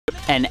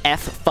And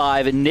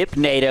F5 Nip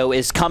NATO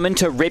is coming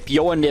to rip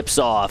your nips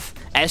off.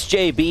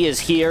 SJB is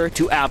here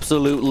to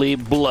absolutely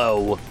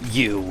blow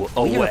you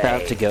away. We are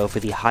about to go for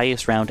the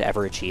highest round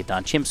ever achieved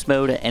on Chimps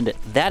mode, and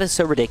that is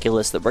so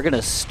ridiculous that we're going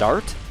to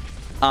start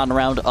on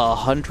round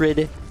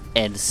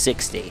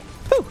 160.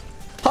 Whew.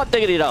 Hot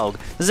diggity dog.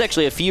 This is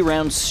actually a few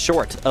rounds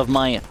short of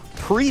my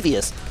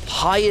previous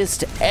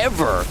highest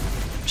ever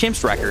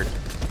Chimps record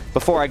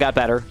before I got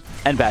better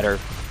and better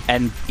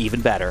and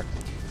even better.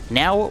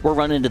 Now we're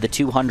running into the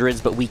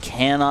 200s, but we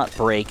cannot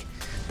break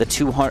the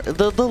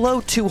the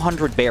low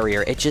 200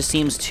 barrier. It just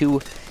seems too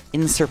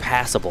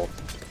insurpassable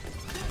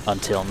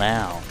until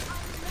now.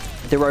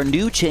 There are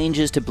new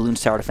changes to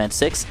Bloons Tower Defense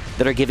 6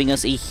 that are giving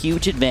us a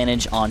huge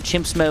advantage on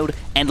Chimps mode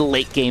and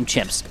late game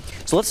Chimps.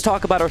 So let's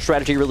talk about our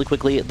strategy really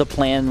quickly, the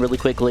plan really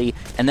quickly,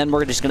 and then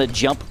we're just going to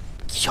jump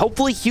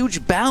hopefully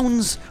huge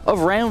bounds of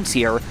rounds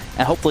here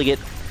and hopefully get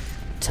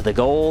to the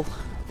goal,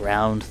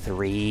 round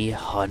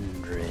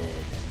 300.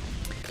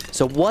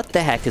 So what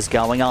the heck is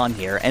going on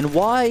here, and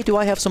why do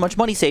I have so much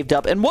money saved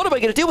up, and what am I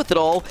going to do with it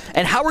all,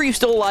 and how are you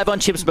still alive on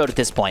Chimps mode at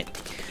this point?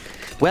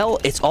 Well,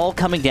 it's all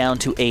coming down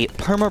to a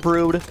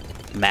perma-brewed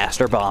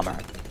Master Bomber.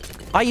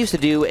 I used to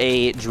do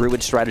a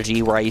Druid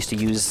strategy where I used to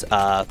use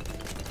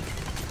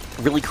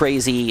really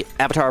crazy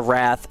Avatar of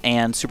Wrath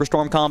and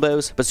Superstorm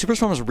combos, but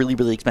Superstorm is really,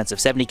 really expensive,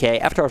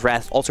 70k. Avatar of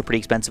Wrath also pretty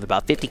expensive,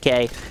 about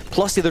 50k,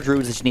 plus the other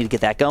Druids that you need to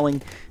get that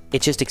going.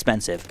 It's just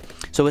expensive.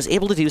 So I was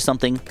able to do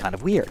something kind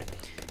of weird.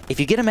 If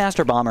you get a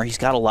Master Bomber, he's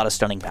got a lot of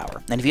stunning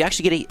power. And if you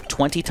actually get a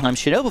 20 times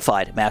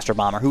Shinobified Master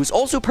Bomber, who's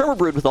also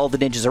perma-brewed with all the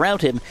ninjas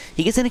around him,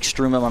 he gets an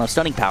extreme amount of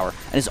stunning power.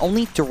 And his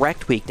only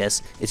direct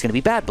weakness is going to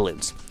be bad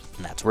balloons.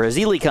 And that's where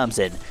Azili comes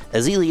in.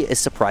 Azili is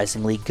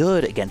surprisingly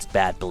good against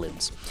bad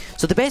balloons.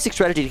 So the basic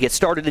strategy to get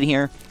started in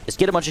here is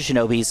get a bunch of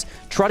Shinobis,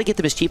 try to get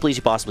them as cheaply as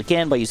you possibly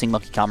can by using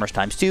Monkey Commerce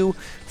 ×2,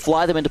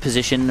 fly them into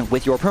position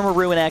with your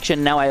perma-brew in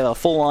action. Now I have a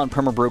full-on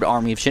perma-brewed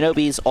army of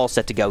Shinobis all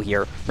set to go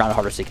here, round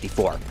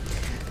 164.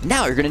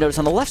 Now you're going to notice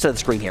on the left side of the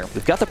screen here,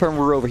 we've got the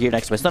perma-brew over here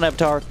next to my stun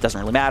avatar. Doesn't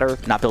really matter,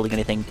 not building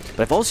anything,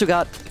 but I've also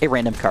got a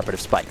random carpet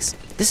of spikes.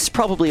 This is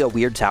probably a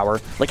weird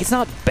tower. Like, it's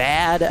not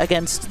bad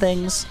against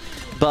things,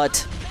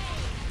 but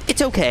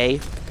it's okay.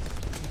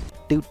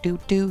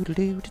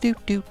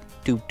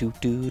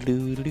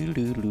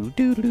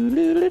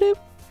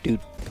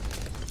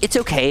 It's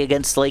okay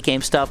against late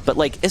game stuff, but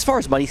like, as far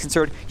as money's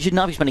concerned, you should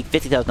not be spending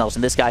 $50,000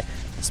 on this guy.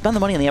 Spend the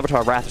money on the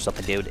Avatar of Wrath or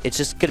something, dude. It's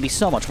just going to be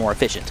so much more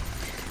efficient.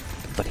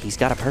 But he's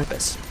got a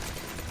purpose.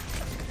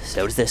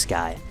 So does this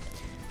guy.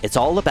 It's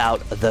all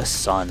about the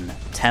Sun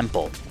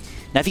Temple.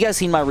 Now, if you guys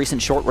seen my recent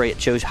short where it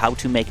shows how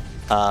to make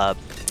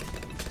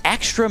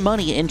extra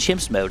money in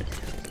Chimps mode,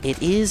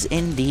 it is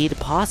indeed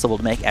possible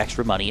to make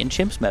extra money in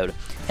Chimps mode.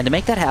 And to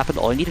make that happen,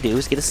 all you need to do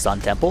is get a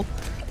Sun Temple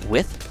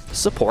with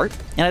support.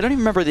 And I don't even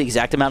remember the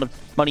exact amount of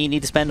money you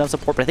need to spend on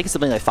support, but I think it's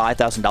something like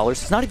 $5,000.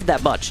 It's not even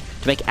that much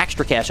to make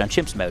extra cash on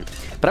Chimps mode.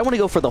 But I want to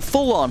go for the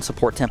full-on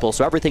support temple,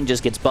 so everything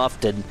just gets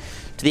buffed and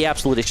to the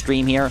absolute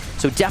extreme here.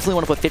 So definitely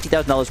want to put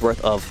 $50,000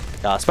 worth of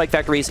spike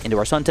factories into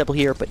our Sun Temple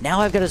here, but now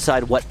I've got to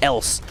decide what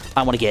else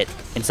I want to get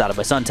inside of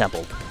my Sun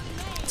Temple.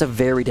 It's a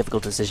very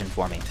difficult decision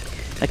for me.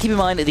 Now keep in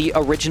mind, the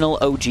original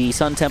OG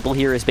Sun Temple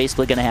here is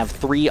basically going to have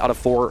 3 out of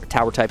 4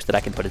 tower types that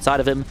I can put inside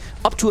of him,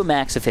 up to a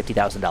max of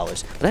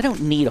 $50,000. But I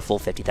don't need a full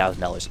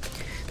 $50,000.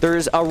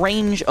 There's a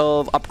range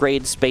of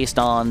upgrades based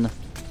on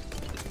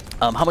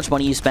how much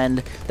money you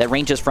spend that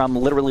ranges from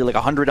literally like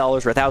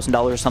 $100 or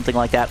 $1,000, something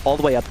like that, all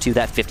the way up to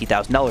that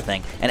 $50,000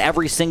 thing. And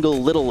every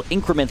single little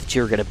increment that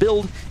you're going to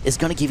build is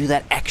going to give you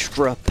that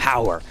extra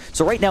power.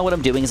 So right now what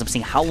I'm doing is I'm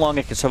seeing how long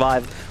I can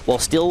survive while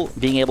still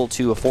being able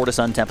to afford a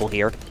Sun Temple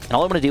here. And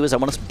all I want to do is I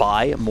want to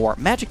buy more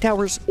magic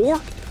towers, or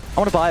I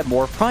want to buy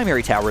more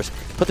primary towers,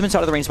 put them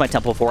inside of the range of my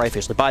temple before I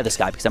officially buy this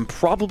guy, because I'm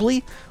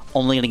probably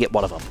only going to get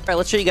one of them. All right,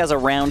 let's show you guys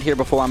around here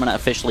before I'm going to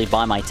officially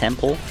buy my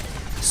temple.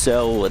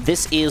 So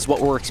this is what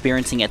we're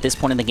experiencing at this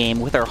point in the game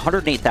with our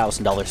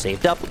 $108,000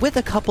 saved up, with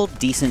a couple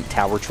decent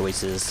tower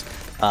choices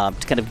to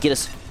kind of get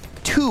us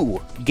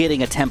to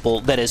getting a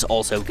temple that is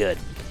also good.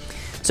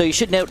 So you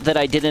should note that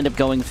I did end up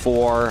going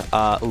for,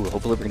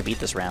 hopefully we're going to beat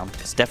this round.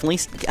 It's definitely,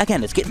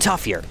 again, it's getting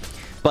tough here.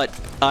 But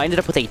I ended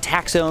up with a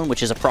tax zone,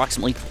 which is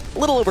approximately a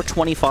little over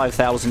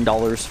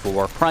 $25,000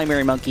 for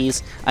primary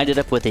monkeys. I ended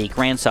up with a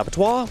Grand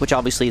Saboteur, which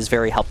obviously is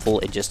very helpful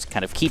in just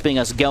kind of keeping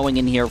us going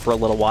in here for a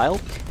little while.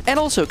 And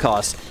also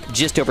costs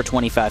just over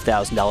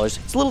 $25,000.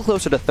 It's a little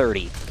closer to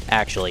 30,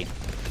 actually.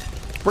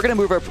 We're going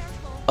to move our...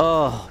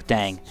 Oh,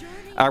 dang.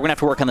 We're going to have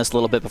to work on this a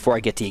little bit before I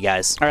get to you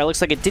guys. All right, looks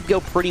like it did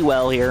go pretty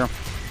well here.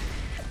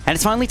 And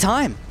it's finally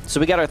time. So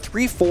we got our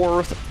 3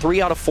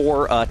 out of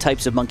 4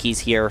 types of monkeys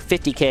here,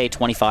 50k,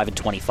 25, and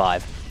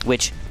 25,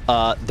 which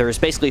there's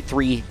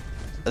basically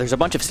there's a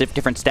bunch of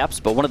different steps,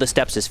 but one of the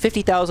steps is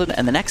 50,000,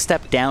 and the next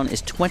step down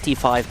is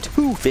 25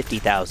 to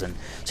 50,000.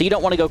 So you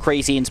don't want to go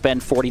crazy and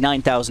spend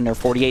 49,000 or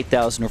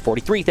 48,000 or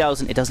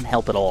 43,000. It doesn't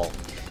help at all.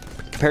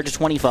 Compared to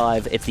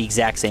 25, it's the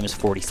exact same as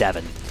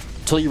 47,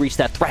 until you reach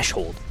that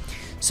threshold.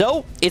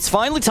 So, it's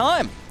finally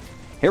time.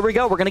 Here we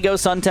go. We're going to go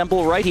Sun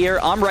Temple right here.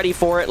 I'm ready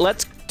for it.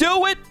 Let's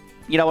do it.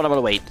 You know what? I'm going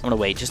to wait. I'm going to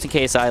wait just in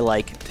case I,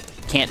 like,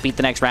 can't beat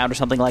the next round or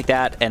something like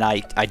that, and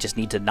I just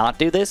need to not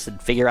do this and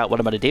figure out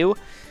what I'm going to do.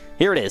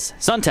 Here it is.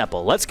 Sun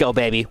Temple. Let's go,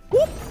 baby.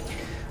 Whoop.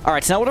 All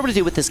right, so now what I'm going to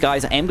do with this,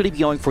 guys, I am going to be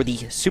going for the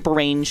Super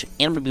Range,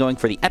 and I'm going to be going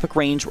for the Epic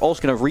Range. We're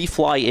also going to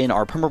refly in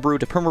our Perma-Brew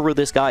to Perma-Brew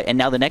this guy, and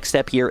now the next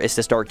step here is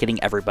to start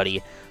getting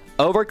everybody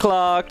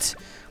overclocked.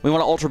 We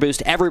want to Ultra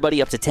Boost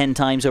everybody up to 10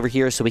 times over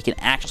here so we can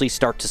actually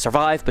start to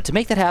survive, but to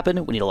make that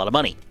happen, we need a lot of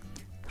money.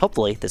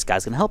 Hopefully, this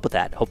guy's going to help with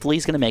that. Hopefully,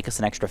 he's going to make us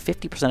an extra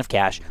 50% of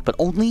cash, but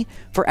only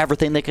for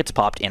everything that gets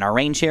popped in our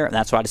range here, and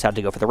that's why I decided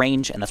to go for the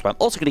range, and that's why I'm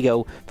also going to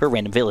go for a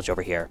random village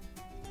over here.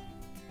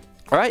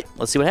 All right,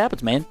 let's see what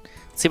happens, man.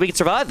 Let's see if we can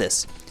survive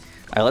this.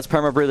 All right, let's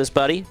Perma-Brew this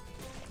buddy,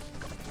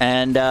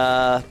 and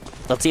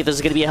let's see if this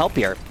is going to be a help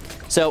here.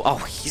 So, oh,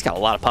 he's got a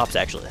lot of pops,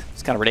 actually.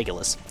 It's kind of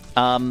ridiculous.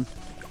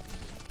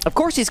 Of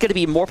course, he's going to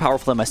be more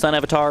powerful than my Sun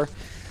Avatar.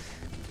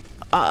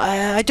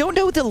 I don't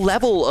know the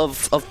level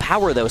of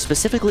power, though,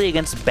 specifically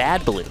against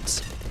bad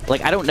balloons.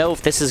 Like, I don't know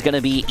if this is going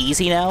to be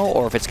easy now,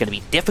 or if it's going to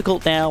be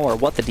difficult now, or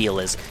what the deal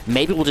is.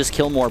 Maybe we'll just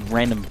kill more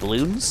random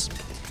balloons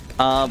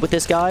with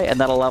this guy, and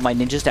that'll allow my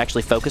ninjas to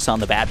actually focus on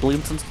the bad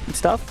balloons and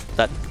stuff.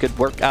 That could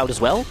work out as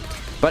well.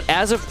 But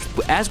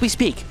as we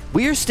speak,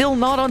 we are still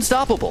not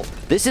unstoppable.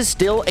 This is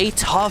still a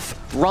tough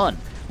run.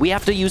 We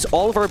have to use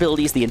all of our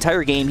abilities the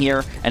entire game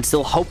here, and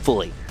still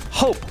hopefully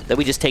hope that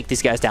we just take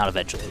these guys down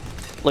eventually.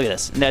 Look at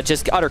this. No,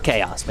 just utter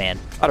chaos, man.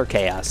 Utter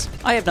chaos.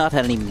 I have not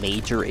had any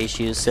major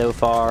issues so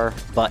far,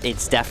 but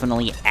it's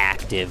definitely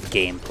active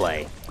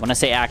gameplay. When I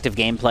say active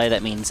gameplay,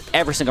 that means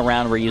every single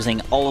round we're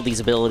using all of these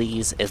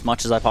abilities as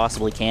much as I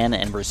possibly can,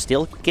 and we're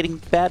still getting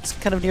bats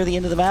kind of near the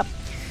end of the map.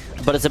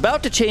 But it's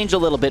about to change a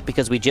little bit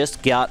because we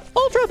just got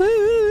Ultra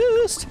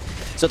Boost!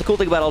 So the cool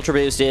thing about Ultra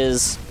Boost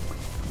is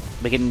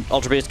we can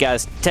Ultra Boost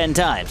guys 10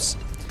 times.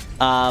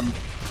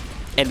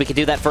 And we can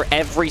do that for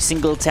every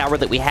single tower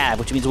that we have,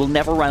 which means we'll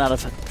never run out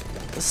of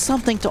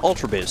something to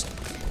Ultra Boost.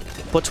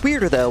 What's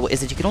weirder, though, is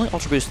that you can only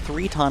Ultra Boost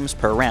 3 times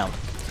per round.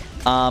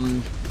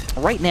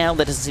 Right now,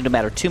 that doesn't seem to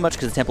matter too much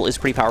because the Temple is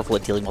pretty powerful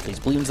at dealing with these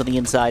balloons on the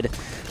inside.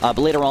 But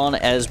later on,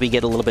 as we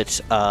get a little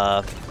bit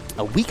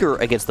weaker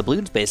against the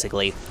balloons,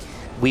 basically,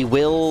 we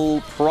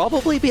will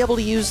probably be able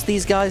to use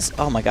these guys.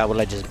 Oh my god, what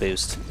did I just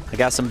boost? I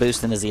got some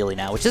boost in Azili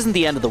now, which isn't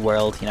the end of the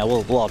world. You know,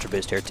 we'll Ultra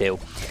Boost here, too.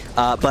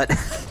 But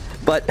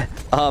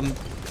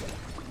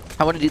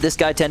I want to do this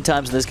guy 10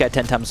 times and this guy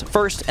 10 times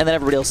first, and then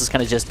everybody else is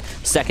kind of just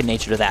second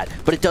nature to that.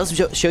 But it does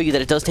show you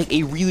that it does take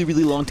a really,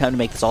 really long time to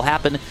make this all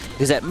happen,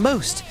 because at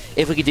most,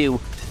 if we could do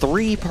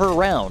 3 per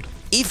round,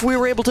 if we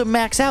were able to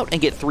max out and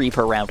get 3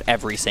 per round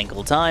every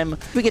single time,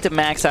 we get to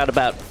max out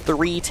about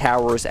 3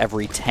 towers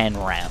every 10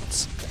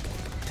 rounds.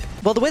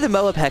 Well, the way the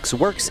Moab Hex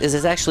works is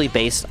it's actually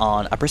based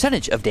on a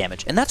percentage of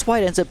damage, and that's why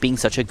it ends up being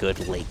such a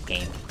good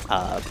late-game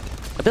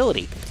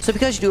ability. So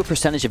because you do a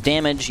percentage of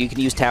damage, you can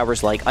use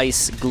towers like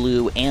Ice,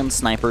 Glue, and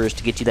Snipers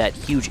to get you that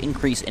huge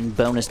increase in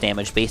bonus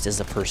damage based as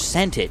a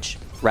percentage,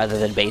 rather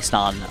than based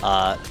on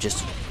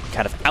just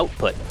kind of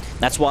output.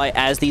 That's why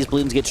as these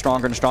balloons get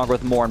stronger and stronger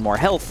with more and more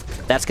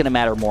health, that's going to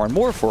matter more and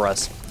more for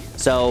us.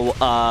 So,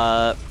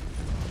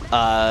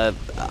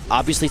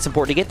 obviously it's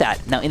important to get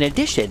that. Now, in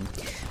addition,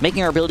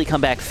 making our ability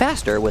come back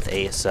faster with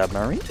a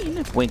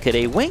submarine,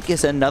 Winkety Wink,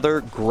 is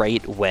another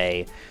great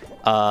way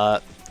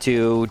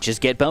to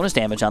just get bonus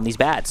damage on these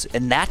bats.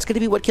 And that's going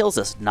to be what kills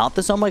us. Not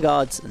the Oh My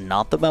Gods,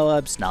 not the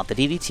Moabs, not the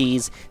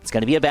DDTs. It's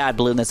going to be a bad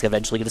balloon that's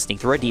eventually going to sneak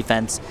through our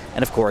defense.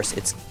 And of course,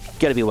 it's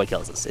going to be what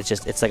kills us.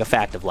 It's like a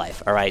fact of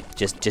life, all right?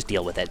 Just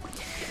deal with it.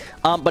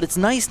 But it's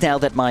nice now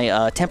that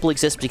my temple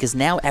exists because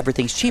now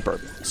everything's cheaper.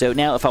 So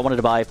now if I wanted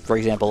to buy, for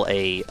example,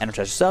 a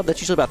Energizer sub,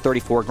 that's usually about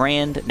 34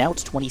 grand. Now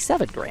it's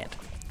 27 grand.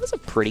 That's a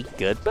pretty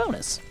good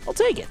bonus. I'll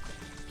take it.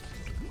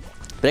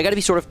 But I got to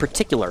be sort of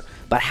particular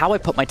about how I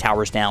put my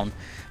towers down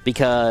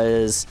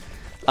because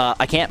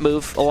I can't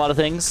move a lot of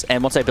things,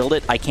 and once I build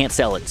it, I can't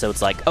sell it. So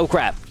it's like, oh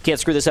crap, you can't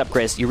screw this up,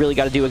 Chris. You really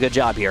got to do a good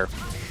job here.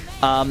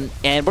 And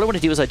what I want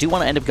to do is I do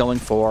want to end up going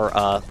for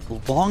a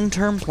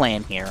long-term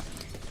plan here.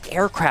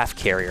 Aircraft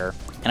carrier.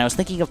 And I was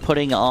thinking of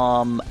putting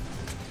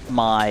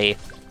my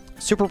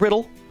Super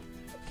Riddle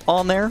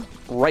on there,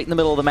 right in the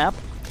middle of the map.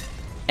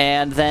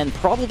 And then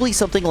probably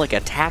something like a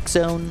tack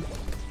zone.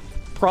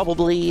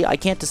 Probably. I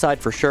can't decide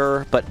for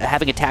sure, but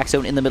having a tack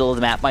zone in the middle of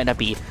the map might not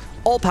be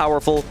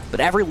all-powerful, but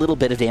every little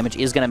bit of damage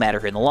is going to matter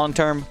here in the long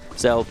term,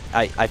 so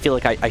I feel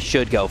like I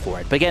should go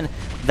for it. But again,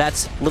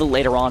 that's a little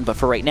later on, but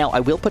for right now, I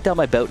will put down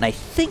my boat, and I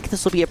think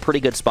this will be a pretty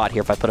good spot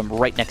here if I put him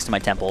right next to my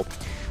temple.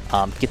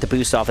 Get the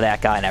boost off of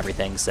that guy and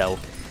everything, so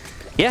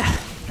yeah,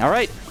 all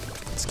right.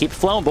 Let's keep it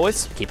flowing,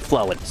 boys. Keep it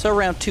flowing. So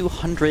around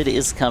 200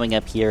 is coming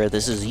up here.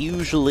 This is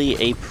usually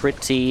a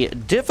pretty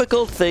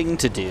difficult thing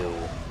to do.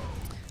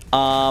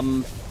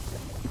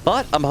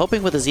 But I'm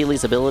hoping with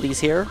Azili's abilities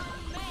here,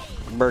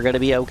 we're going to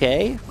be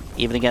okay,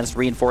 even against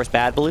reinforced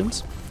bad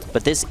balloons.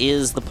 But this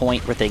is the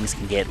point where things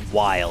can get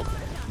wild.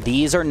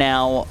 These are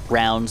now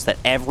rounds that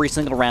every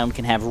single round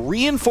can have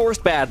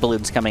reinforced bad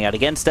balloons coming out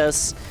against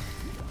us,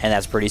 and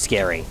that's pretty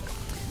scary.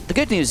 the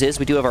good news is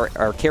we do have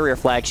our carrier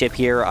flagship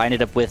here. I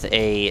ended up with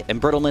a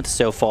embrittlement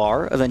so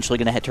far, eventually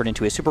going to turn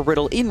into a super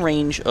brittle in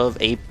range of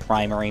a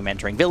primary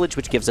mentoring village,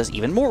 which gives us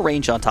even more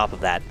range on top of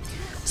that.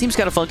 Seems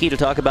kind of funky to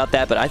talk about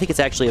that, but I think it's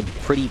actually a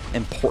pretty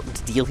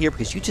important deal here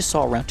because you just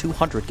saw around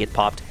 200 get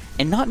popped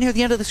and not near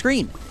the end of the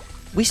screen.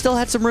 We still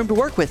had some room to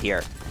work with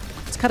here.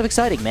 It's kind of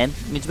exciting, man.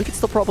 It means we could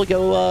still probably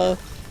go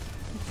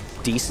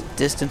decent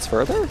distance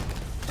further,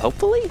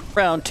 hopefully.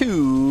 Round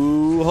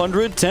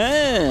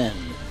 210.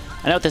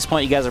 I know at this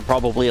point you guys are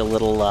probably a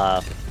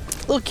little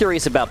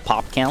curious about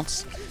pop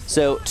counts.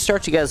 So to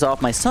start you guys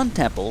off, my Sun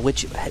Temple,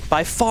 which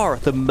by far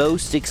the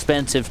most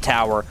expensive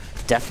tower,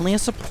 definitely a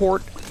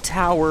support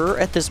tower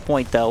at this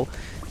point though,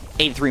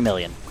 83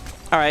 million.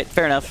 All right,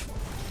 fair enough.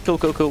 Cool,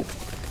 cool, cool.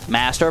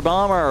 Master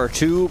Bomber,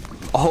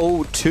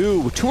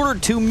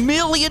 202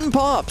 million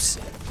pops.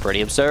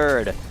 Pretty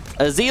absurd.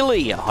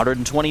 Azili,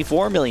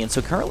 124 million.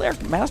 So currently our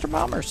Master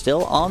Bomber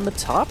still on the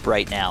top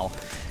right now.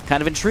 Kind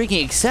of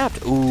intriguing,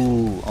 except,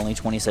 ooh, only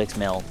 26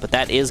 mil. But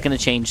that is going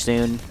to change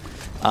soon.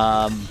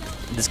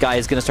 This guy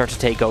is going to start to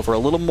take over a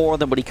little more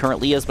than what he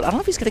currently is, but I don't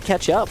know if he's going to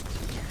catch up.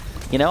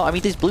 You know, I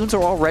mean, these Bloons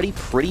are already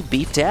pretty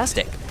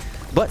beef-tastic.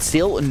 But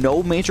still,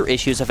 no major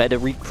issues. I've had to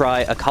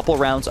retry a couple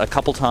rounds a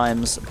couple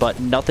times, but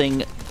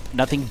nothing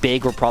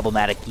big or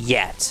problematic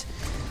yet.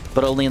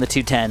 But only in the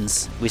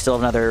 210s. We still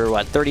have another,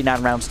 what,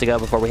 39 rounds to go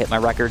before we hit my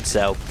record,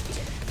 so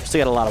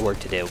still got a lot of work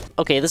to do.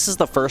 Okay, this is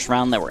the first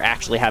round that we're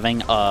actually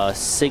having a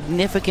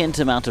significant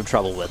amount of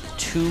trouble with.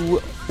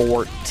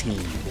 214.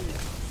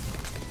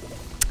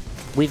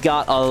 We've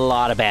got a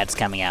lot of bads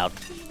coming out.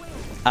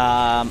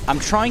 I'm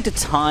trying to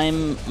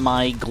time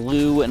my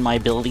glue and my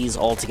abilities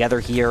all together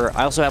here.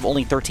 I also have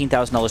only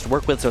 $13,000 to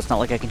work with, so it's not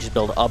like I can just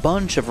build a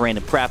bunch of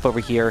random crap over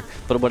here.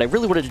 But what I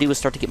really wanted to do was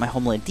start to get my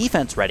homeland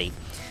defense ready.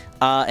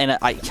 And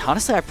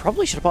honestly, I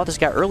probably should have bought this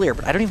guy earlier,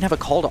 but I don't even have a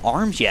call to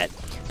arms yet.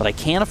 But I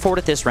can afford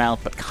it this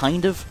round, but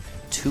kind of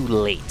too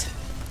late.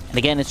 And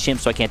again, it's Chimp,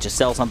 so I can't just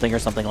sell something or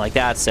something like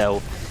that.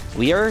 So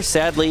we are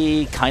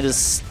sadly kind of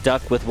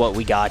stuck with what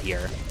we got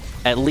here,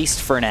 at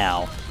least for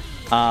now.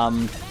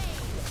 I'm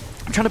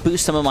trying to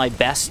boost some of my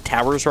best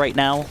towers right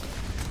now,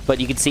 but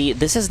you can see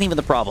this isn't even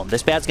the problem.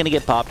 This bad's going to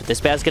get popped.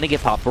 This bad's going to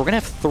get popped. We're going to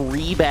have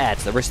 3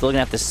 bads that we're still going to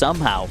have to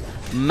somehow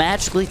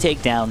magically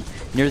take down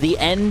near the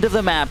end of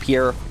the map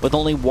here with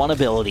only 1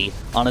 ability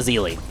on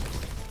Azili.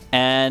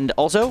 And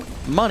also,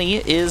 money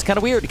is kind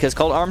of weird because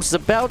Called Arms is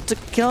about to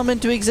come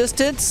into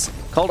existence.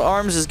 Called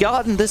Arms is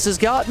gotten. This is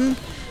gotten.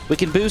 We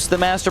can boost the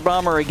Master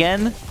Bomber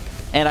again.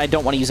 And I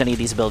don't want to use any of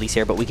these abilities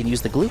here, but we can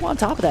use the glue on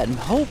top of that and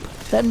hope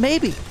that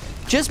maybe,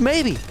 just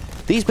maybe,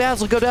 these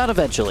bads will go down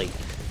eventually.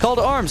 Call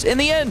to Arms, in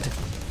the end,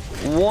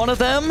 one of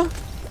them,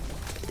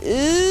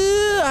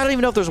 I don't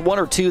even know if there's 1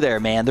 or 2 there,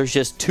 man. There's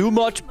just too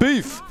much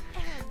beef.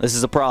 This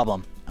is a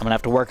problem. I'm gonna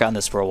have to work on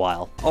this for a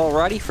while.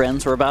 Alrighty,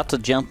 friends, we're about to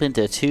jump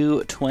into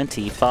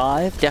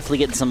 225. Definitely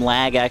getting some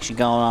lag action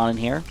going on in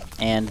here.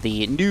 And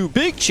the new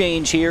big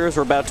change here is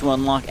we're about to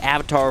unlock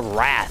Avatar of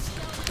Wrath.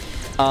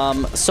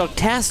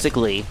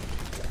 Sarcastically,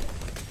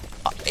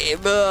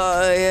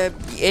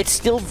 it's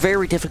still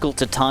very difficult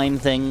to time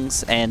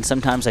things, and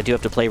sometimes I do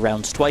have to play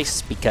rounds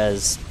twice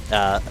because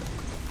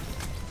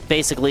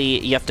basically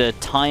you have to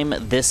time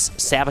this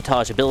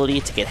sabotage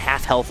ability to get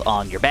half health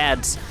on your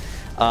bads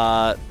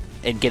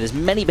and get as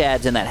many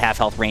bads in that half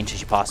health range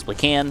as you possibly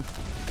can.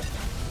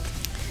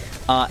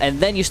 And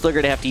then you still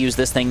going to have to use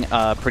this thing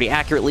pretty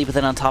accurately, but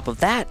then on top of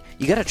that,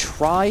 you got to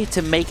try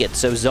to make it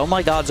so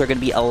Zomai Gods are going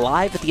to be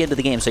alive at the end of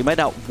the game. So you might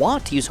not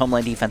want to use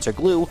Homeland Defense or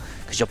Glue,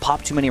 because you'll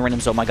pop too many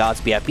random Zomai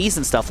Gods, BFBs,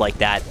 and stuff like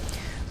that,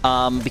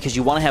 because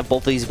you want to have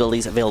both of these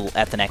abilities available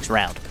at the next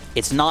round.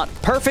 It's not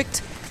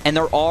perfect, and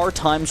there are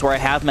times where I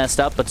have messed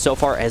up, but so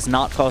far it has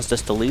not caused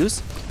us to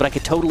lose. But I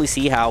could totally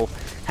see how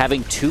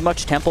having too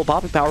much Temple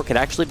popping power could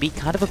actually be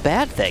kind of a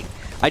bad thing.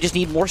 I just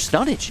need more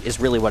stunnage is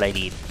really what I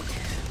need.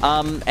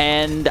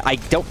 And I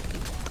don't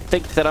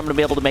think that I'm going to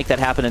be able to make that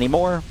happen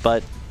anymore,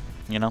 but,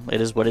 you know,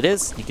 it is what it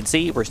is. You can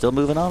see we're still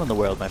moving on in the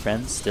world, my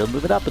friends. Still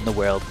moving up in the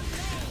world.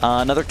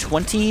 Another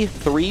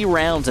 23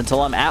 rounds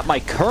until I'm at my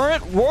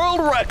current world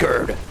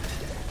record.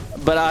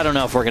 But I don't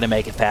know if we're going to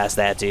make it past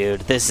that,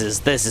 dude. This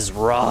is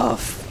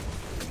rough.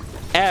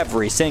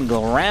 Every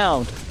single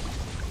round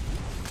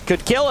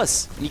could kill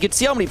us. You can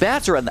see how many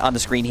bats are on the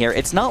screen here.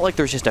 It's not like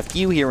there's just a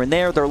few here and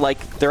there.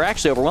 They're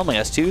actually overwhelming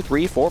us. 2,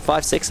 3, 4,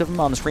 5, 6 of them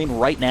on the screen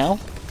right now.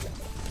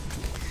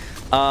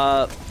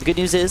 The good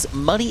news is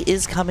money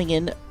is coming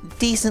in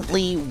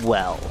decently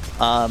well.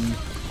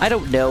 I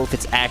don't know if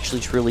it's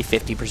actually truly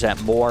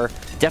 50% more.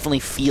 Definitely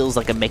feels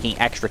like I'm making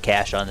extra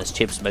cash on this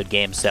Chimps mode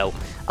game, so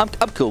I'm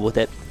cool with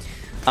it.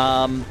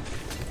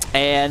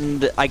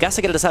 And I guess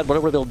I gotta decide what I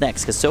want to build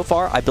next, because so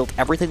far I built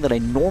everything that I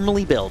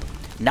normally build.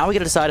 Now we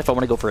gotta decide if I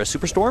want to go for a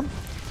Superstorm,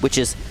 which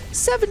is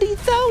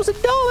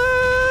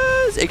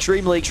 $70,000!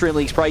 Extremely,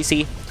 extremely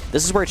pricey.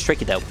 This is where it's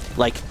tricky, though.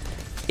 Like,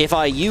 if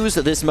I use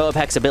this Moab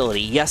Hex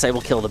ability, yes, I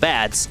will kill the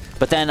bads,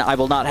 but then I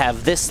will not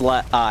have this,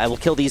 I will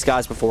kill these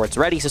guys before it's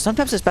ready, so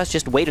sometimes it's best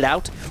just wait it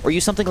out, or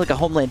use something like a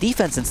Homeland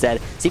Defense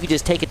instead, see if you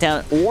just take it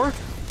down, or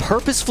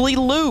purposefully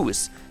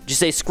lose. Just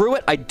say, screw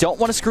it, I don't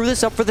want to screw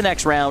this up for the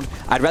next round.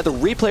 I'd rather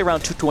replay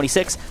round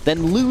 226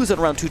 than lose at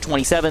round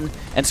 227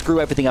 and screw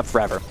everything up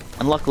forever.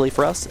 And luckily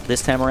for us,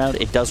 this time around,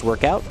 it does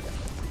work out.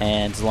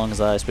 And as long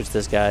as I switch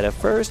this guy to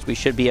first, we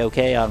should be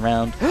okay on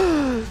round...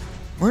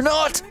 We're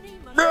not!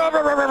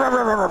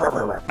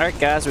 Alright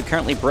guys, we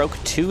currently broke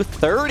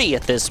 230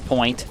 at this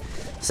point.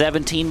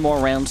 17 more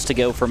rounds to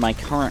go for my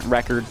current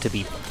record to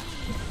be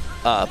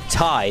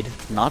tied,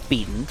 not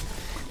beaten.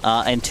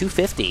 And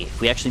 250.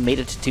 If we actually made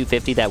it to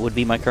 250, that would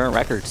be my current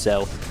record.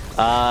 So,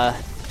 I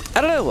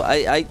don't know.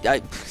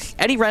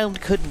 Any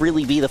round could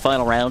really be the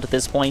final round at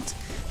this point.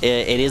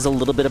 It is a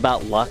little bit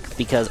about luck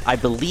because I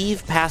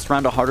believe past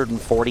round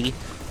 140,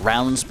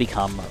 rounds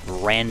become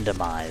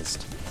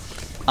randomized.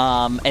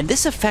 And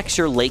this affects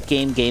your late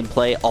game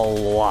gameplay a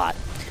lot.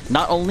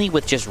 Not only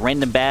with just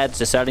random bads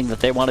deciding that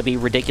they want to be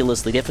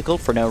ridiculously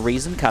difficult for no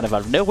reason, kind of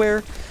out of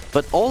nowhere,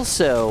 but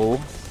also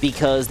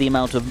because the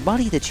amount of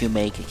money that you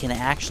make can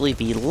actually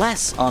be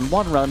less on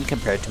one run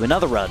compared to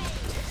another run.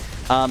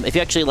 If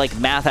you actually like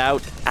math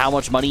out how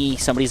much money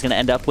somebody's going to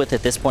end up with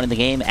at this point in the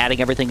game,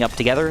 adding everything up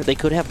together, they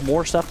could have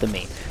more stuff than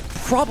me.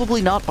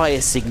 Probably not by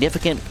a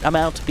significant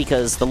amount,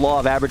 because the law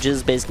of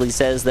averages basically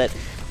says that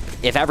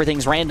if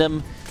everything's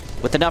random,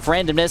 with enough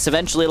randomness,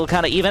 eventually it'll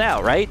kind of even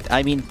out, right?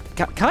 I mean,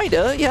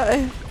 kinda,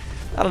 yeah.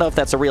 I don't know if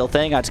that's a real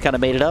thing. I just kind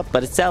of made it up,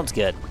 but it sounds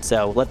good.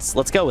 So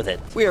let's go with it.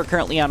 We are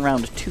currently on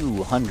round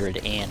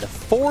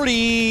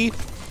 240.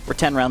 We're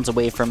 10 rounds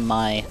away from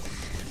my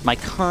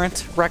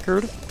current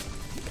record.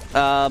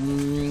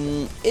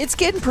 It's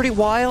getting pretty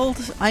wild.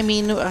 I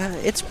mean,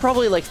 it's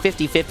probably like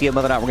 50-50 on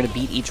whether or not we're going to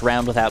beat each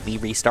round without me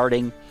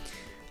restarting.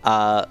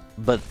 But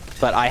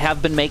I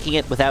have been making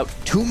it without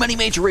too many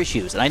major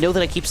issues. And I know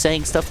that I keep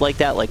saying stuff like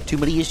that, like too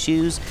many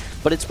issues,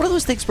 but it's one of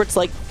those things where it's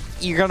like,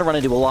 you're going to run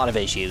into a lot of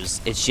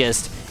issues. It's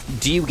just,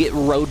 do you get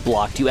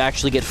roadblocked? Do you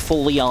actually get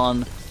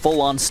full-on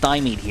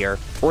stymied here?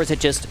 Or is it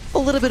just a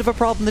little bit of a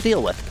problem to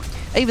deal with?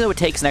 Even though it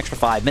takes an extra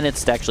 5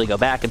 minutes to actually go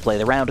back and play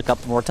the round a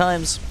couple more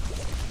times,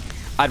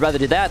 I'd rather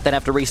do that than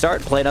have to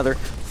restart and play another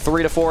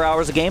 3 to 4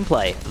 hours of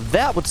gameplay.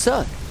 That would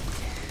suck.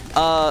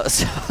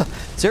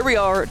 So here we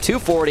are,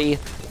 240,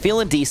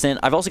 feeling decent.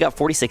 I've also got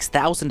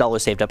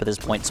 $46,000 saved up at this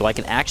point, so I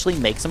can actually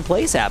make some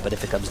plays happen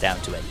if it comes down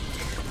to it.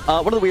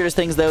 One of the weirdest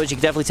things, though, is you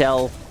can definitely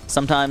tell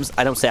sometimes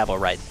I don't sabo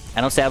right.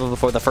 I don't sabo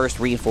before the first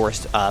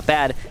reinforced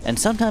bad, and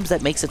sometimes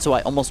that makes it so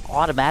I almost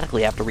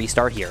automatically have to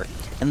restart here.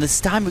 And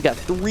this time we got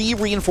 3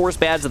 reinforced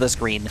bads on the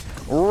screen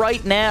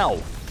right now.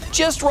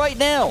 Just right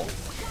now.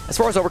 As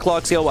far as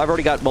overclocks go, I've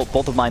already got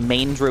both of my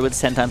main druids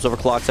 10 times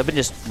overclocked, so I've been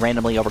just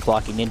randomly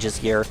overclocking ninjas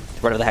here,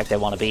 whatever the heck they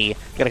want to be.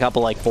 Got a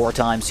couple like 4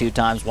 times, 2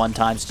 times, 1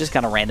 times, just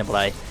kind of random what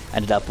I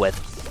ended up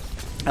with.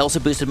 I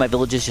also boosted my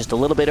villages just a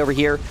little bit over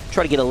here,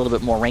 try to get a little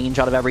bit more range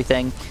out of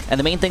everything. And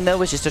the main thing,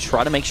 though, is just to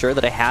try to make sure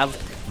that I have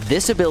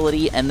this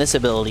ability and this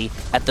ability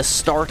at the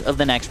start of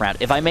the next round.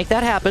 If I make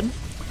that happen,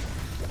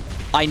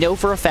 I know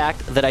for a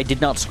fact that I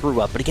did not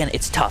screw up. But again,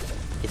 it's tough.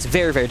 It's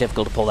very, very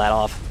difficult to pull that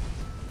off.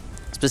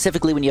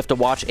 Specifically when you have to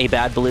watch a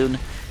bad balloon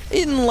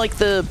in, like,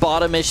 the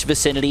bottom-ish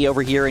vicinity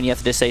over here, and you have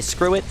to just say,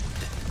 screw it,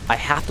 I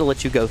have to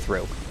let you go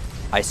through.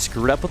 I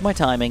screwed up with my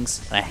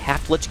timings, and I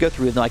have to let you go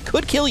through, even though I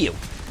could kill you,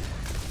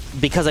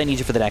 because I need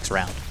you for the next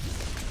round.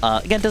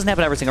 Again, it doesn't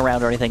happen every single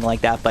round or anything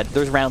like that, but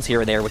there's rounds here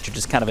and there which are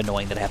just kind of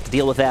annoying that I have to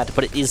deal with that,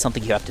 but it is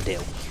something you have to do.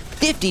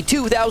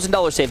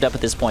 $52,000 saved up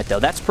at this point,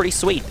 though. That's pretty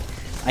sweet.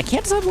 I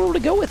can't decide where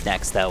to go with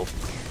next, though.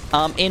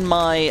 In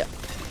my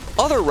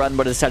other run,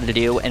 what I decided to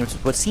do, and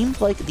what seemed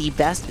like the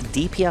best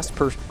DPS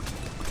per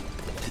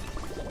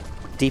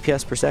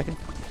second?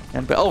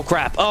 Oh,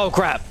 crap! Oh,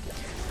 crap!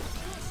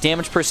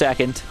 Damage per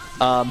second.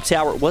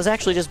 Tower was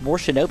actually just more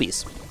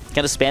shinobis.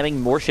 Kind of spamming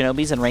more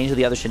shinobis in range of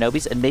the other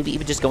shinobis, and maybe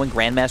even just going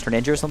Grandmaster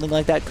Ninja or something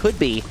like that could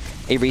be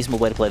a reasonable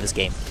way to play this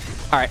game.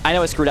 Alright, I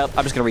know I screwed up.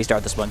 I'm just going to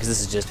restart this one, because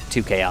this is just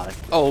too chaotic.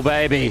 Oh,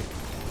 baby!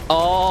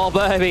 Oh,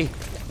 baby!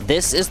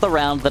 This is the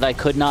round that I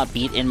could not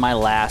beat in my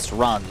last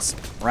runs.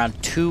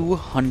 Round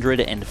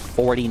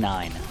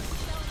 249.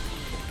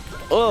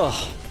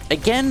 Ugh.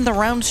 Again, the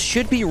rounds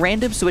should be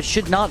random, so it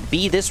should not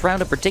be this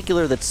round in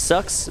particular that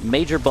sucks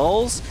major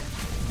balls,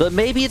 but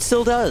maybe it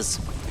still does.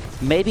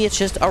 Maybe it's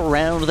just a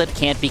round that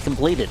can't be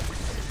completed.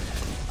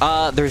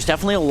 There's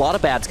definitely a lot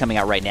of bads coming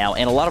out right now,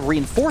 and a lot of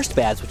reinforced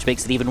bads, which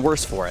makes it even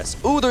worse for us.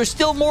 Ooh, there's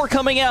still more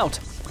coming out!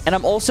 And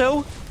I'm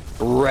also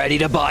ready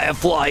to buy a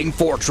flying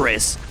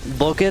fortress.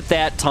 Look at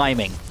that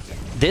timing.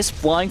 This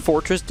flying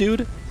fortress,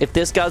 dude, if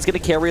this guy's going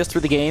to carry us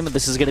through the game,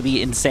 this is going to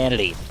be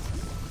insanity.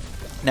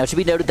 Now, it should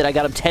be noted that I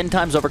got him 10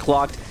 times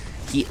overclocked.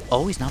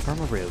 Oh, he's not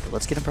perma-brewed.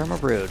 Let's get him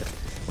perma-brewed.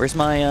 Where's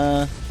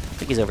my, I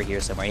think he's over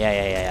here somewhere.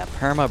 Yeah.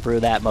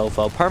 Perma-brew that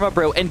mofo.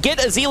 Perma-brew. And get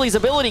Azili's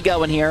ability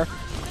going here.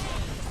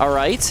 All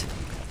right.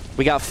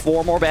 We got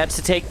 4 more bads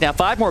to take now.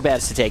 5 more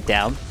bads to take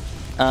down.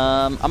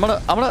 I'm just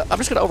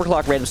gonna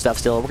overclock random stuff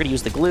still. We're gonna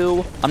use the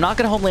glue. I'm not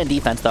gonna homeland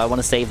defense though. I want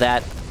to save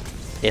that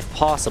if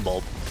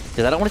possible,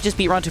 because I don't want to just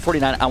beat round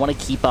 249. I want to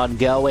keep on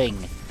going.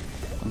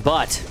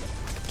 But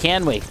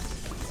can we?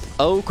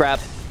 Oh crap!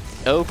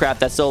 Oh, crap.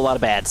 That's still a lot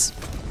of bads.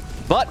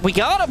 But we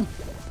got them.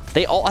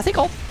 I think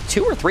all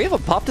 2 or 3 of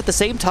them popped at the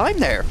same time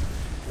there.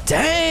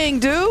 Dang,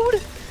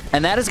 dude.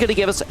 And that is going to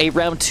give us a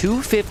round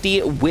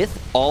 250 with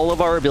all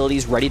of our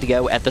abilities ready to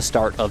go at the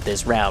start of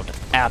this round.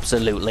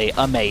 Absolutely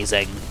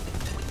amazing.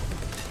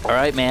 All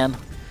right, man.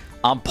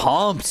 I'm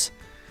pumped.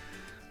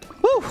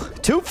 Woo!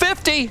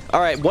 250!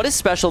 All right, what is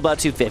special about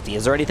 250?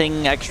 Is there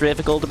anything extra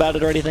difficult about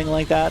it or anything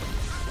like that?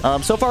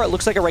 So far, it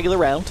looks like a regular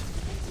round.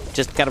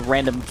 Just kind of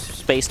random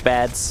spaced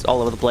bads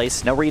all over the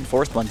place. No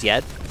reinforced ones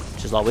yet,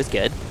 which is always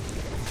good.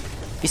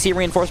 If you see a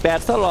reinforced bad,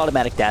 it's not an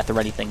automatic death or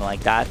anything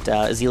like that.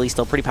 Azili's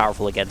still pretty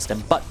powerful against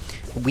him, but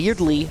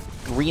weirdly,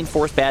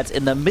 reinforced bads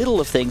in the middle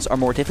of things are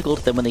more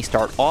difficult than when they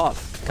start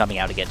off coming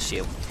out against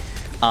you.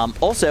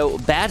 Also,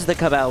 bads that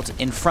come out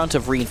in front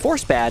of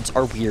reinforced bads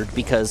are weird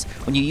because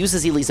when you use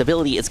Azili's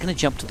ability, it's going to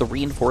jump to the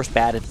reinforced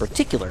bad in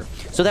particular.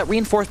 So that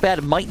reinforced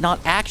bad might not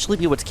actually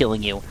be what's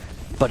killing you,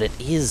 but it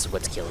is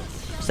what's killing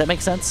you. Does that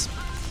make sense?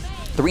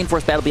 The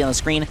reinforced bad will be on the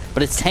screen,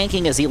 but it's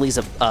tanking Azili's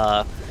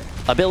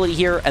ability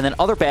here, and then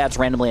other bads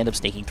randomly end up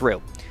sneaking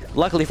through.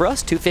 Luckily for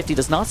us, 250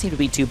 does not seem to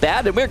be too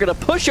bad, and we're going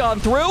to push on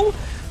through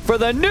for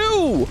the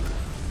new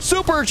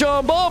Super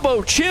John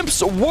Bombo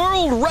Chimps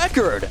World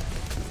Record.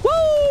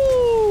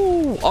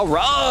 Woo! All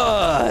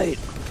right.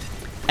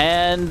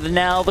 And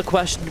now the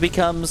question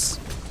becomes,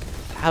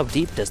 how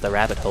deep does the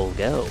rabbit hole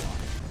go?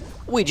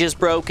 We just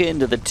broke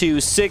into the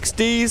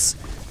 260s,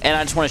 and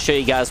I just want to show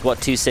you guys what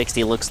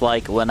 260 looks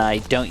like when I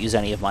don't use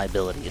any of my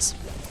abilities.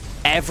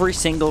 Every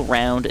single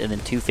round in the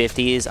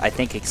 250s, I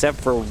think except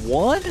for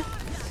one,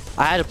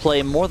 I had to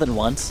play more than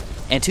once.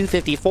 And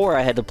 254,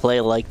 I had to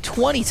play like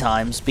 20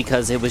 times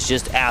because it was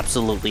just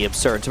absolutely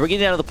absurd. So we're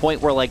getting down to the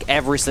point where like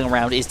every single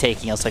round is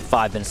taking us like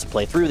 5 minutes to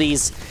play through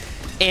these,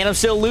 and I'm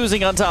still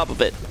losing on top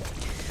of it.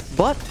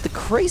 But the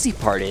crazy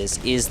part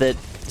is that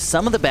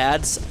some of the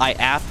bads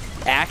I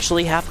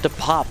actually have to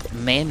pop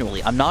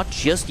manually. I'm not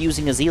just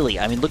using Azili.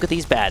 I mean, look at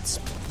these bads.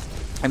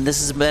 I mean, this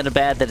has been a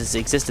bad that has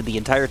existed the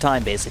entire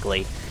time,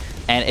 basically.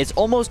 And it's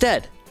almost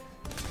dead,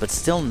 but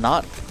still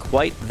not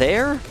quite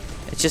there.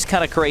 It's just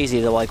kind of crazy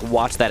to like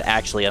watch that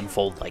actually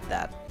unfold like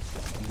that.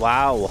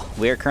 Wow,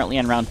 we're currently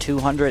on round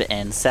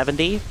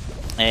 270,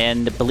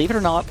 and believe it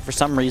or not, for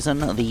some reason,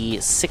 the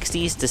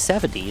 60s to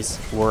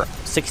 70s, or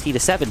 60 to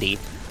 70,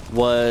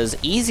 was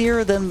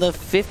easier than the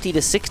 50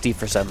 to 60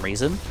 for some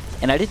reason,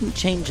 and I didn't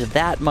change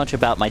that much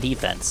about my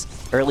defense,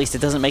 or at least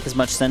it doesn't make as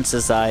much sense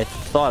as I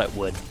thought it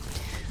would.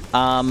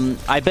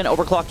 I've been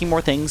overclocking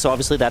more things, so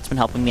obviously that's been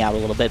helping me out a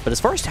little bit, but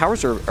as far as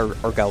towers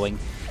are going,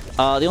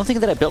 the only thing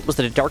that I built was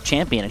the Dark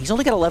Champion, and he's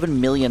only got 11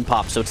 million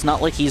pops, so it's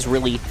not like he's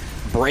really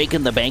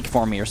breaking the bank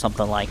for me or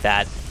something like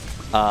that.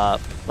 Well,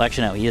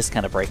 actually, no, he is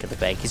kind of breaking the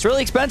bank. He's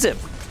really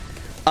expensive.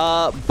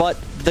 But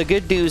the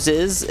good news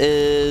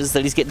is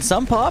that he's getting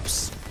some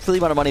pops for the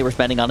amount of money we're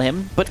spending on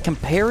him, but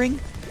comparing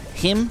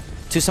him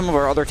to some of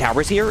our other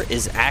towers here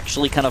is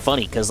actually kind of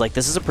funny, because like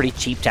this is a pretty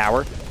cheap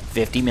tower.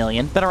 50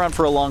 million. Been around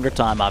for a longer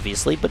time,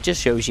 obviously, but just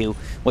shows you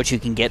what you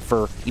can get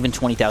for even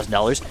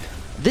 $20,000.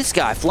 This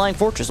guy, Flying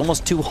Fortress,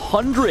 almost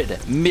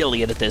 200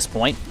 million at this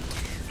point.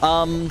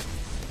 Some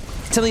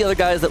of the other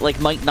guys that like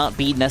might not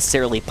be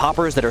necessarily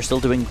poppers that are still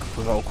doing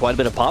quite a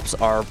bit of pops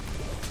are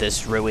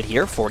this Druid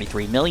here,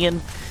 43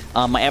 million.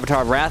 My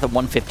Avatar of Wrath at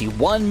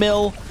 151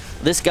 mil.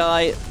 This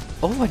guy,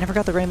 oh, I never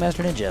got the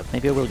Grandmaster Ninja.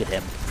 Maybe I will get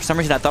him. For some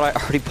reason, I thought I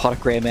already bought a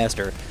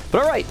Grandmaster.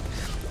 But all right.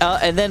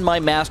 And then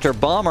my Master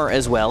Bomber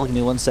as well. Give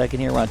me 1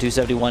 second here. We're on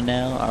 271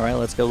 now. All right,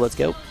 let's go, let's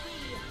go.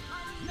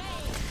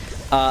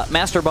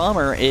 Master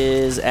Bomber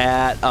is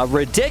at a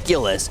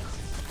ridiculous...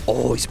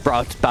 Oh, he's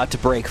about to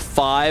break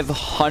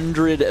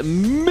 500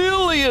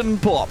 million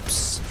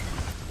pops.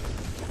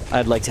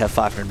 I'd like to have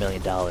 $500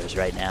 million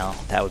right now.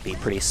 That would be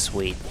pretty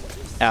sweet.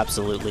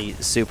 Absolutely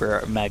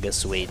super mega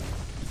sweet,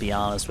 to be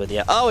honest with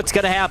you. Oh, it's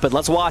going to happen.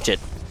 Let's watch it.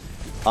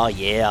 Oh,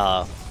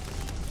 yeah.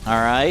 All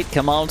right,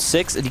 come on,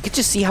 6. And you can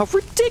just see how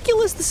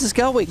ridiculous this is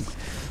going.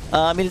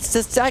 I mean, it's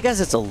just, I guess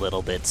it's a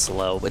little bit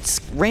slow.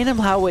 It's random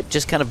how it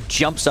just kind of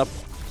jumps up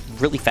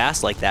really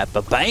fast like that.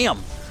 But bam!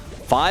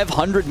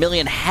 500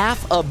 million,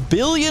 500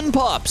 million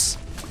pops.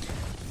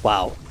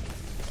 Wow.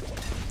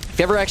 If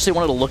you ever actually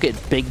wanted to look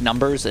at big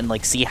numbers and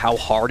like see how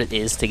hard it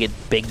is to get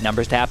big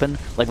numbers to happen,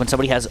 like when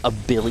somebody has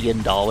 $1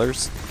 billion,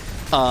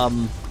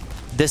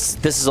 this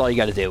is all you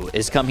got to do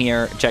is come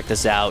here, check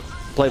this out.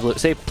 Play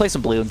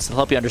some Bloons. It'll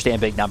help you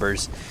understand big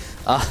numbers.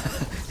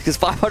 Because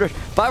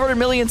 500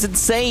 million is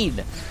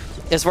insane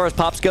as far as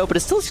pops go, but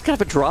it's still just kind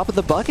of a drop in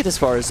the bucket as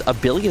far as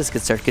 $1 billion is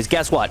concerned. Because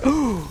guess what?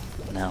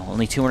 No,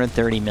 only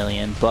 230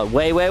 million. But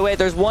wait,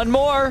 there's one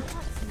more.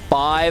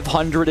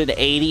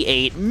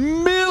 588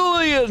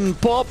 million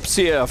pops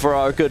here for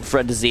our good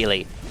friend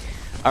Azili.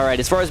 All right,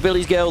 as far as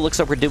abilities go, looks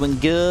like we're doing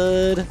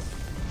good.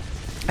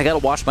 I got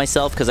to watch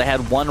myself because I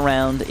had one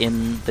round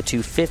in the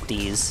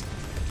 250s.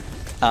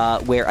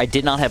 Where I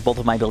did not have both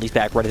of my abilities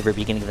back right at the very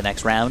beginning of the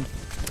next round,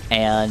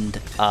 and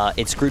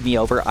it screwed me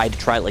over. I had to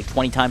try it like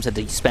 20 times, had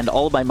to spend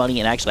all of my money,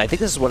 and actually, I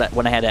think this is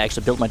when I had to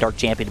actually build my Dark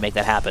Champion to make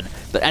that happen.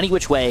 But any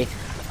which way,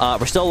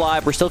 we're still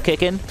alive, we're still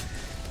kicking.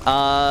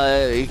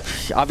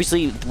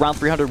 Obviously, round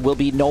 300 will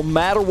be no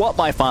matter what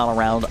my final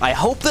round. I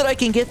hope that I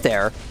can get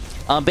there.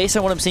 Based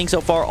on what I'm seeing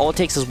so far, all it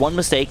takes is one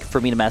mistake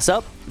for me to mess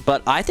up.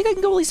 But I think I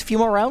can go at least a few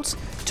more rounds.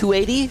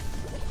 280?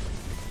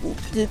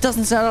 It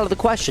doesn't sound out of the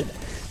question,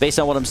 based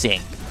on what I'm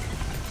seeing.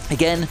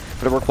 Again,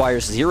 but it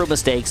requires 0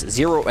 mistakes,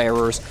 0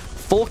 errors,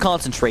 full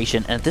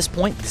concentration, and at this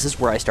point, this is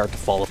where I start to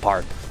fall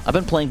apart. I've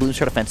been playing Bloons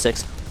Defense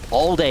 6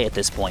 all day at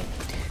this point,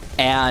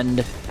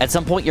 and at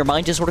some point, your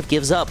mind just sort of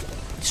gives up.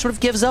 It sort of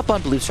gives up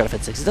on Bloons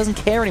Defense 6. It doesn't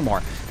care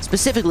anymore,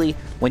 specifically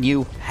when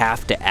you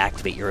have to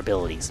activate your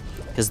abilities,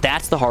 because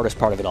that's the hardest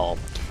part of it all.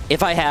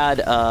 If I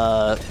had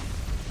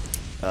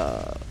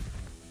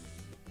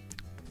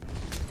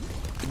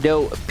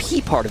no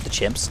P part of the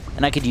chimps,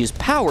 and I could use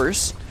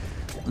powers,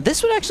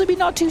 this would actually be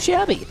not too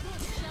shabby.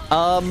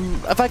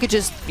 If I could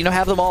just, you know,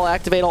 have them all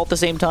activate all at the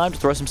same time to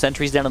throw some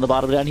sentries down on the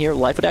bottom down here,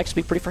 life would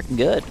actually be pretty freaking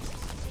good.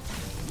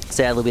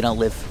 Sadly, we don't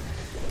live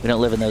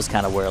in those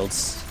kind of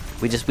worlds.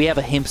 We have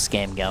a HIMPS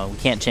game going. We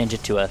can't change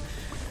it to a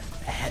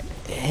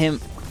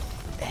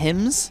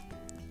hymns.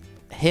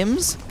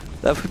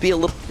 That would be a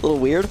little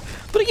weird.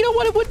 But you know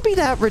what? It wouldn't be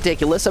that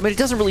ridiculous. I mean, it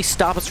doesn't really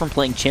stop us from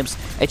playing chimps.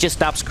 It just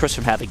stops Chris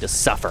from having to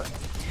suffer.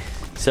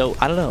 So,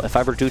 I don't know. If I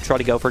ever do try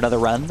to go for another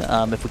run,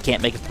 if we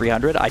can't make it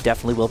 300, I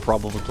definitely will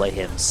probably play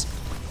hymns.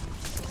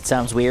 It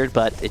sounds weird,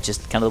 but it's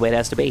just kind of the way it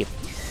has to be.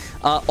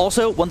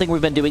 Also, one thing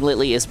we've been doing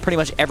lately is pretty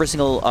much every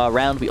single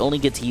round, we only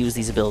get to use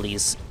these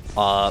abilities.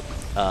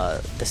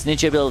 This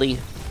ninja ability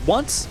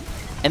once,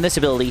 and this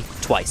ability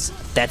twice.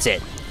 That's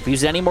it. If we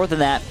use it any more than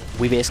that,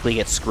 we basically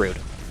get screwed.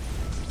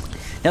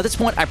 Now, at this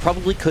point, I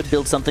probably could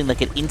build something that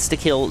could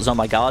insta-kill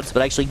Zombie Gods,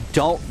 but I actually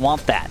don't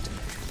want that.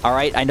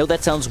 Alright, I know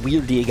that sounds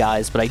weird to you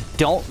guys, but I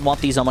don't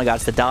want these Zombie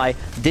Gods to die.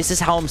 This is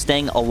how I'm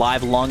staying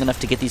alive long enough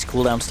to get these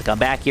cooldowns to come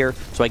back here,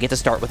 so I get to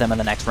start with them in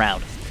the next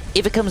round.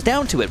 If it comes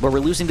down to it, where we're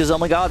losing to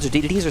Zombie Gods or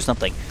DDTs or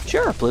something,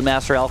 sure, Blue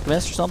Master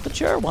Alchemist or something,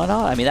 sure, why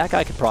not? I mean, that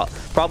guy could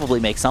probably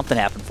make something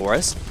happen for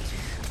us.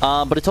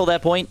 But until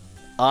that point,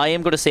 I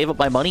am going to save up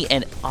my money,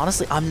 and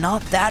honestly, I'm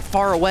not that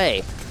far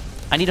away.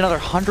 I need another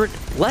 100,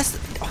 less,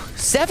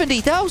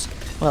 70,000?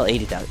 Well,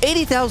 80,000.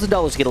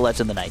 $80,000 to get a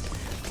Legend of the Night.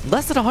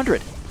 Less than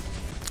 100.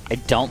 I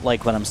don't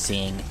like what I'm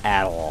seeing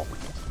at all.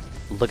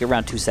 Look at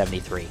round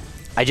 273.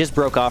 I just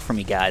broke off from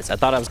you guys. I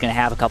thought I was going to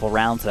have a couple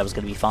rounds that I was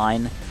going to be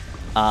fine.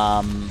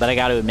 But I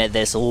got to admit,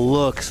 this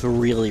looks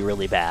really,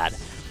 really bad.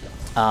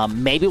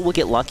 Maybe we'll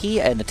get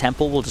lucky and the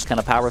Temple will just kind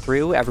of power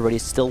through.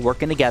 Everybody's still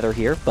working together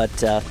here,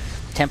 but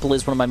Temple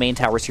is one of my main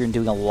towers here and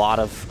doing a lot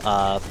of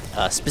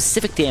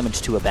specific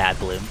damage to a bad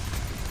Bloon.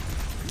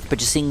 But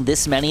just seeing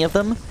this many of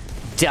them,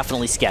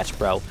 definitely sketch,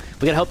 bro.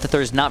 We gotta hope that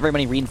there's not very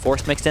many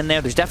reinforced mixed in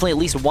there. There's definitely at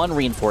least one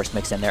reinforced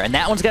mixed in there, and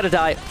that one's gotta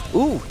die.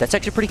 Ooh, that's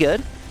actually pretty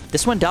good.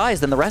 This one dies,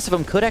 then the rest of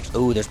them could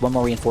actually... Ooh, there's one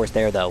more reinforced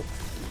there, though.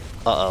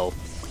 Uh-oh.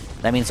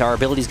 That means our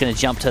ability's gonna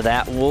jump to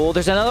that. Whoa,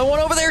 there's another one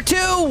over there,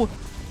 too!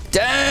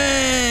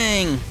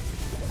 Dang!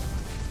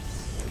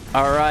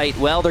 Alright,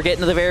 well, they're getting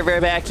to the very,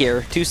 very back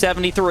here.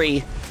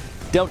 273.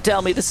 Don't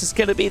tell me this is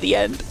gonna be the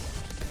end.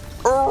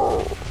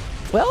 Oh.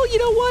 Well, you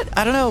know what?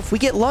 I don't know. If we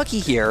get lucky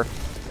here,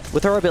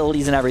 with our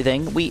abilities and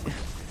everything, we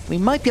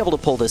might be able to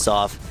pull this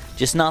off.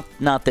 Just not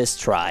this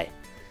try.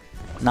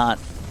 Not,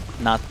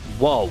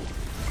 whoa.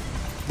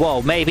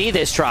 Whoa, maybe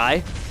this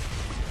try.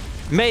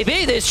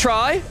 Maybe this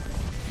try.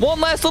 One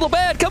last little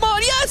bad. Come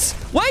on, yes!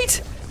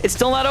 Wait! It's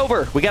still not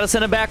over. We gotta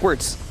send him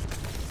backwards.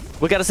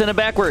 We gotta send him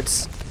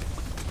backwards.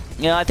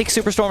 Yeah, I think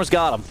Superstorm's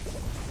got him.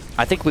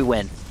 I think we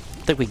win.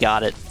 I think we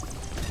got it.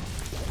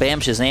 Bam,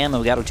 Shazam, and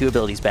we got our 2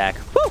 abilities back.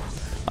 Woo!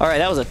 Alright,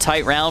 that was a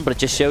tight round, but it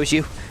just shows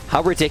you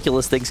how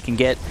ridiculous things can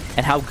get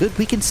and how good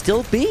we can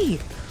still be.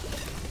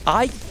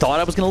 I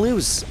thought I was going to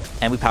lose,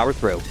 and we powered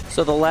through.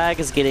 So the lag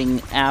is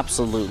getting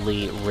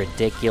absolutely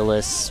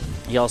ridiculous.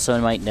 You also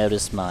might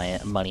notice my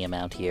money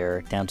amount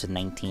here, down to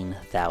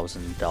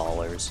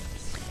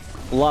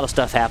 $19,000. A lot of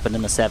stuff happened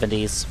in the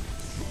 70s.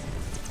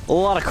 A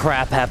lot of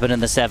crap happened in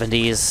the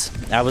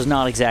 70s. I was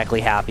not exactly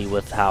happy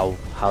with how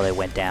they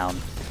went down.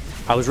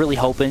 I was really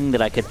hoping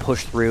that I could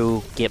push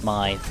through, get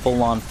my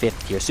full-on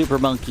 5th tier Super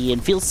Monkey,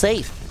 and feel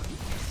safe.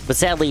 But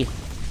sadly,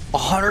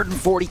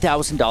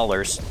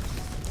 $140,000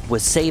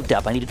 was saved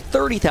up. I needed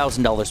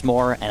 $30,000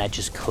 more, and I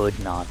just could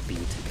not beat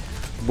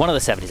one of the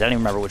 70s. I don't even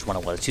remember which one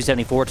it was.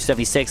 274,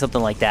 276,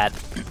 something like that.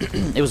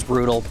 It was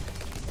brutal.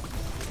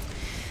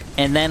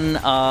 And then,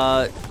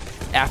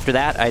 after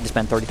that, I had to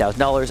spend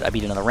 $30,000. I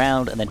beat another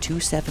round, and then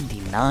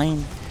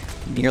 279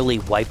 nearly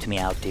wiped me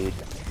out, dude.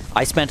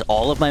 I spent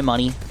all of my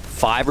money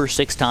 5 or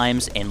 6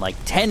 times in like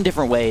 10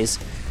 different ways,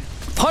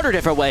 100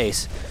 different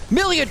ways,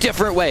 million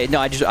different ways.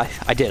 No, I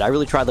did. I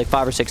really tried like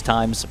 5 or 6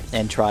 times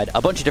and tried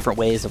a bunch of different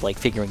ways of like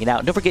figuring it out.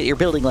 And don't forget, you're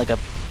building like a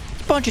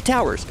bunch of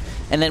towers.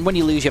 And then when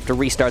you lose, you have to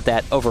restart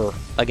that over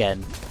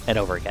again and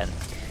over again.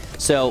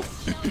 So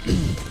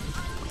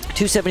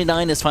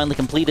 279 is finally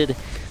completed.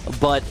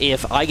 But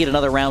if I get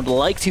another round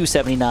like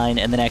 279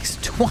 in the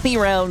next 20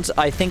 rounds,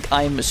 I think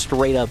I'm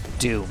straight up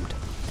doomed.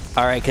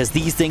 All right, because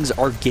these things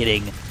are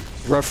getting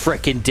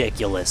frickin'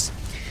 ridiculous.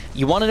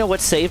 You want to know what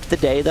saved the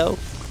day, though?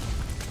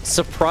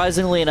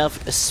 Surprisingly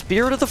enough,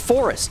 Spirit of the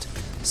Forest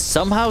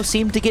somehow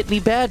seemed to get me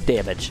bad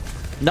damage.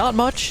 Not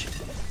much,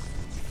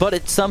 but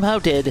it somehow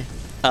did.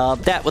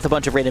 That with a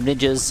bunch of random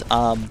ninjas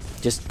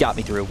just got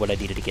me through what I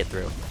needed to get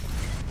through.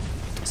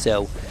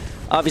 So,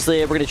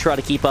 obviously, we're going to try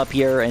to keep up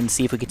here and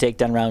see if we can take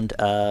down around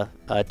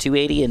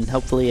 280 and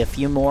hopefully a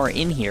few more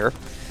in here.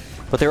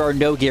 But there are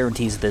no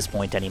guarantees at this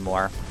point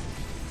anymore.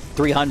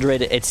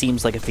 300, it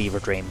seems like a fever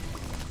dream.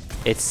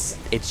 It's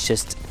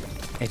just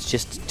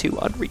too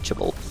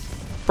unreachable.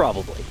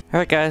 Probably.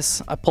 Alright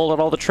guys, I pulled out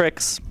all the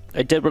tricks.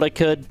 I did what I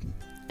could,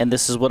 and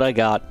this is what I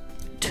got.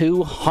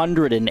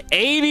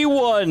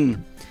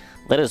 281!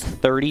 That is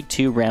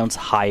 32 rounds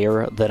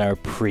higher than our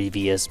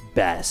previous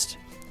best.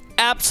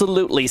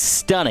 Absolutely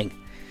stunning.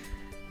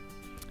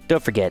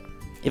 Don't forget,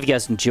 if you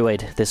guys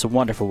enjoyed this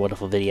wonderful,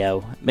 wonderful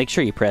video, make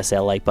sure you press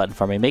that like button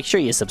for me. Make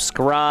sure you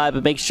subscribe,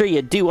 and make sure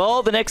you do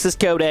all the Nexus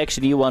Code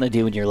action you want to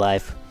do in your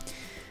life.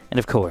 And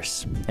of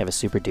course, have a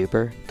super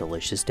duper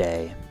delicious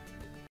day.